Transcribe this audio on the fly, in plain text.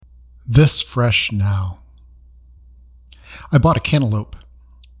This fresh now. I bought a cantaloupe.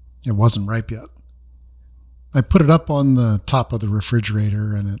 It wasn't ripe yet. I put it up on the top of the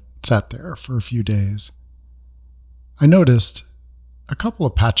refrigerator and it sat there for a few days. I noticed a couple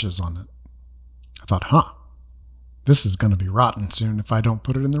of patches on it. I thought, this is going to be rotten soon if I don't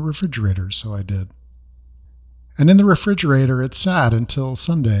put it in the refrigerator, so I did. And in the refrigerator it sat until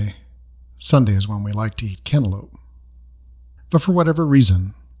Sunday. Sunday is when we like to eat cantaloupe. But for whatever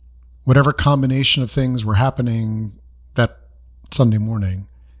reason, whatever combination of things were happening that Sunday morning,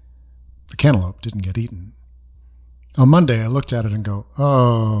 the cantaloupe didn't get eaten. On Monday, I looked at it and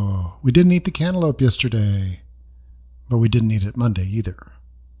go, we didn't eat the cantaloupe yesterday, but we didn't eat it Monday either.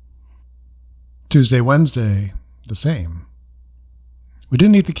 Tuesday, Wednesday, the same. We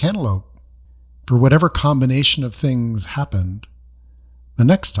didn't eat the cantaloupe. For whatever combination of things happened, the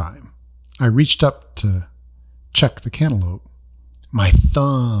next time I reached up to check the cantaloupe, my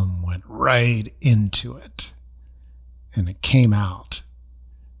thumb went right into it, and it came out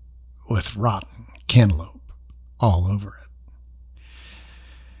with rotten cantaloupe all over it.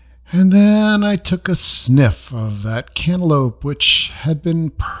 And then I took a sniff of that cantaloupe, which had been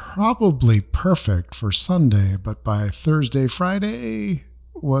probably perfect for Sunday, but by Thursday, Friday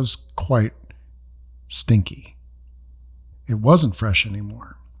was quite stinky. It wasn't fresh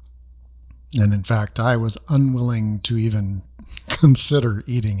anymore. And in fact, I was unwilling to even consider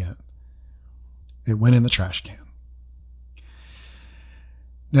eating it. It went in the trash can.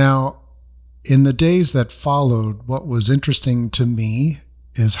 Now, in the days that followed, what was interesting to me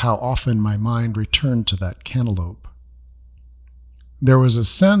is how often my mind returned to that cantaloupe. There was a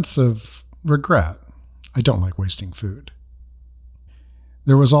sense of regret. I don't like wasting food.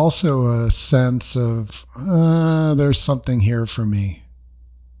 There was also a sense of, there's something here for me.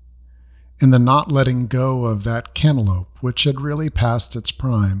 In the not letting go of that cantaloupe, which had really passed its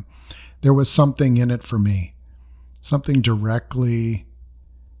prime, there was something in it for me, something directly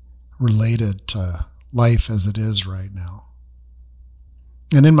related to life as it is right now.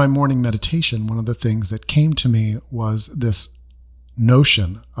 And in my morning meditation, one of the things that came to me was this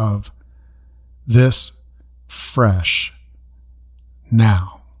notion of this fresh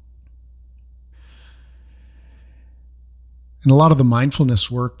now. And a lot of the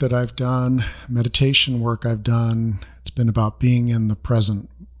mindfulness work that I've done, meditation work I've done, it's been about being in the present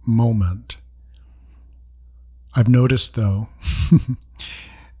moment. I've noticed, though,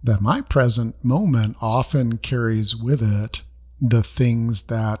 that my present moment often carries with it the things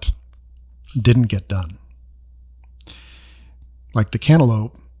that didn't get done. Like the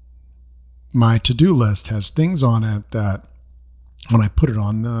cantaloupe, my to-do list has things on it that when I put it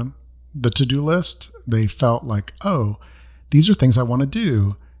on the to-do list, they felt like, these are things I want to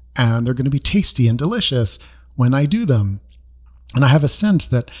do, and they're going to be tasty and delicious when I do them. And I have a sense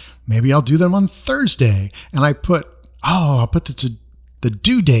that maybe I'll do them on Thursday, and I'll put the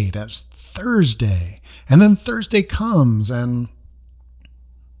due date as Thursday, and then Thursday comes, and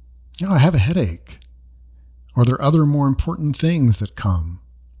I have a headache, or there are other more important things that come,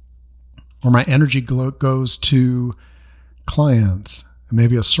 or my energy goes to clients,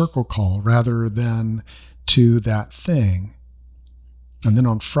 maybe a circle call rather than to that thing. And then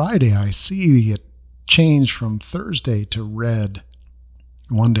on Friday, I see it change from Thursday to red,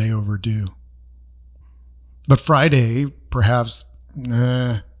 one day overdue. But Friday, perhaps,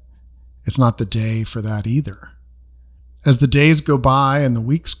 it's not the day for that either. As the days go by and the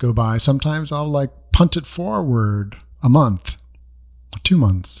weeks go by, sometimes I'll punt it forward a month, 2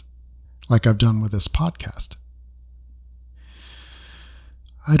 months, like I've done with this podcast.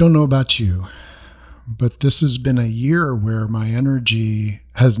 I don't know about you, but this has been a year where my energy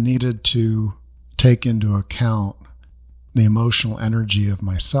has needed to take into account the emotional energy of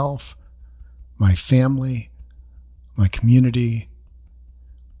myself, my family, my community,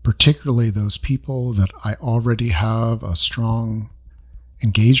 particularly those people that I already have a strong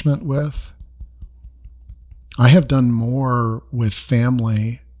engagement with. I have done more with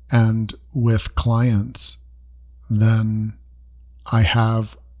family and with clients than I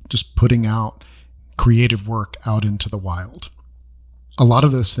have just putting out creative work out into the wild. A lot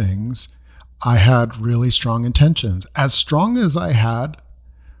of those things, I had really strong intentions. As strong as I had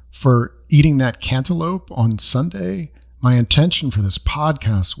for eating that cantaloupe on Sunday, my intention for this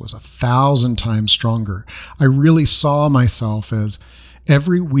podcast was 1,000 times stronger. I really saw myself as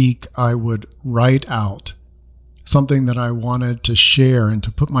every week I would write out something that I wanted to share and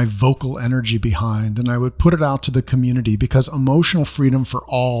to put my vocal energy behind, and I would put it out to the community because emotional freedom for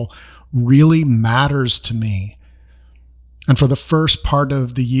all really matters to me. And for the first part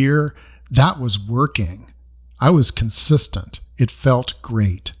of the year, that was working. I was consistent. It felt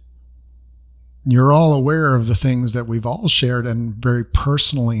great. You're all aware of the things that we've all shared, and very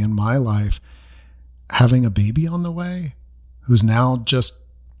personally in my life, having a baby on the way who's now just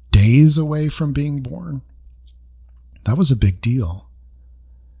days away from being born. That was a big deal.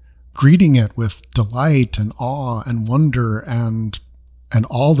 Greeting it with delight and awe and wonder and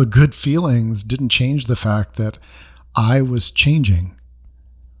all the good feelings didn't change the fact that I was changing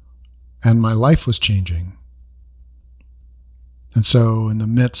and my life was changing. And so in the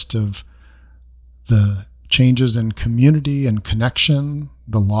midst of the changes in community and connection,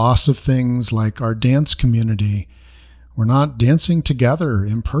 the loss of things like our dance community, we're not dancing together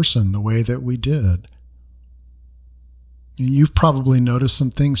in person the way that we did. You've probably noticed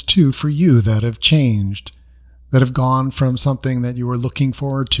some things too for you that have changed, that have gone from something that you were looking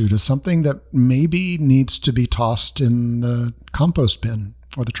forward to something that maybe needs to be tossed in the compost bin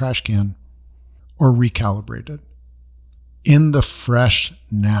or the trash can or recalibrated. In the fresh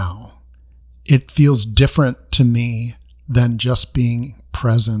now, it feels different to me than just being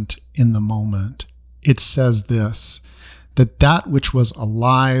present in the moment. It says this, that which was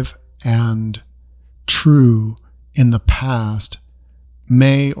alive and true in the past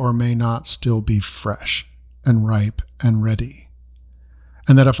may or may not still be fresh and ripe and ready.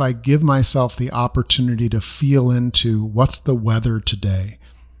 And that if I give myself the opportunity to feel into what's the weather today,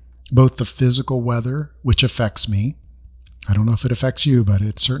 both the physical weather, which affects me, I don't know if it affects you, but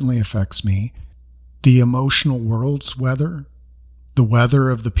it certainly affects me, the emotional world's weather, the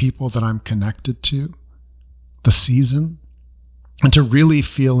weather of the people that I'm connected to, the season, and to really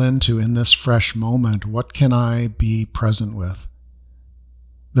feel into, in this fresh moment, what can I be present with?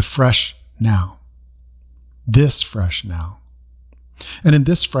 The fresh now. This fresh now. And in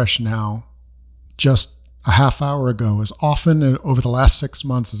this fresh now, just a half hour ago, as often over the last 6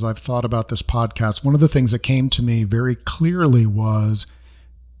 months as I've thought about this podcast, one of the things that came to me very clearly was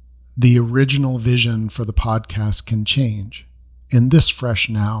the original vision for the podcast can change. In this fresh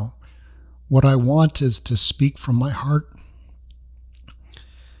now, what I want is to speak from my heart,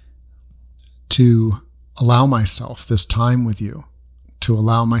 to allow myself this time with you, to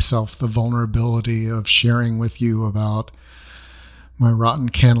allow myself the vulnerability of sharing with you about my rotten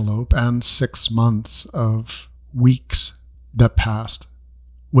cantaloupe and 6 months of weeks that passed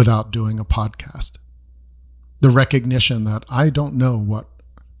without doing a podcast. The recognition that I don't know what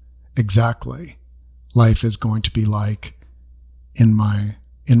exactly life is going to be like in my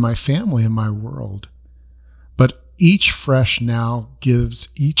family, in my world. But each fresh now gives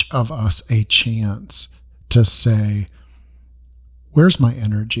each of us a chance to say, where's my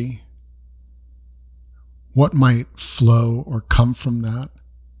energy? What might flow or come from that?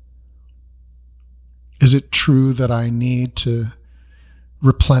 Is it true that I need to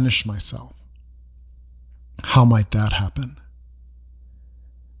replenish myself? How might that happen?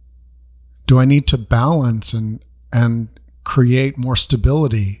 Do I need to balance and create more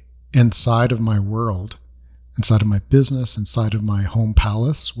stability inside of my world, inside of my business, inside of my home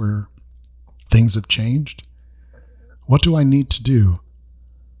palace where things have changed? What do I need to do?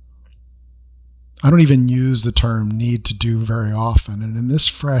 I don't even use the term need to do very often. And in this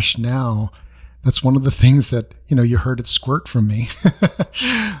fresh now, that's one of the things that, you heard it squirt from me.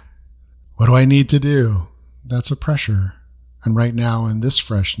 What do I need to do? That's a pressure. And right now, in this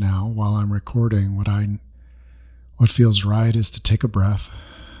fresh now, while I'm recording, what feels right is to take a breath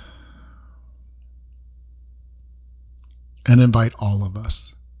and invite all of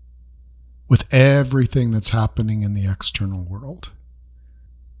us, with everything that's happening in the external world,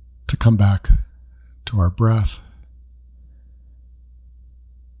 to come back to our breath,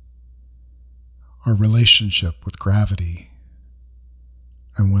 our relationship with gravity,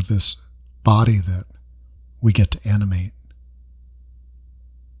 and with this body that we get to animate.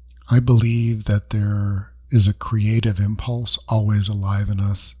 I believe that there is a creative impulse always alive in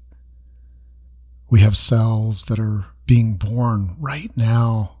us. We have cells that are being born right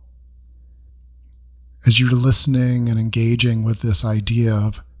now. As you're listening and engaging with this idea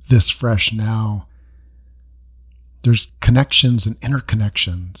of this fresh now, there's connections and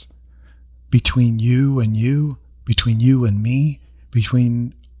interconnections between you, between you and me,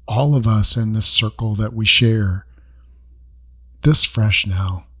 between all of us in this circle that we share. This fresh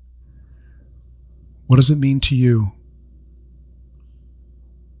now. What does it mean to you?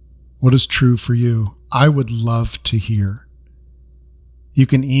 What is true for you? I would love to hear. You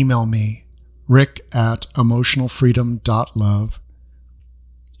can email me, rick@emotionalfreedom.love,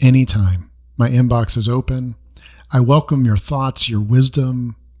 anytime. My inbox is open. I welcome your thoughts, your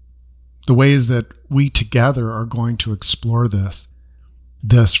wisdom, the ways that we together are going to explore this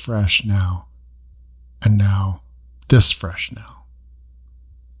fresh now, and now, this fresh now.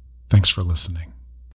 Thanks for listening.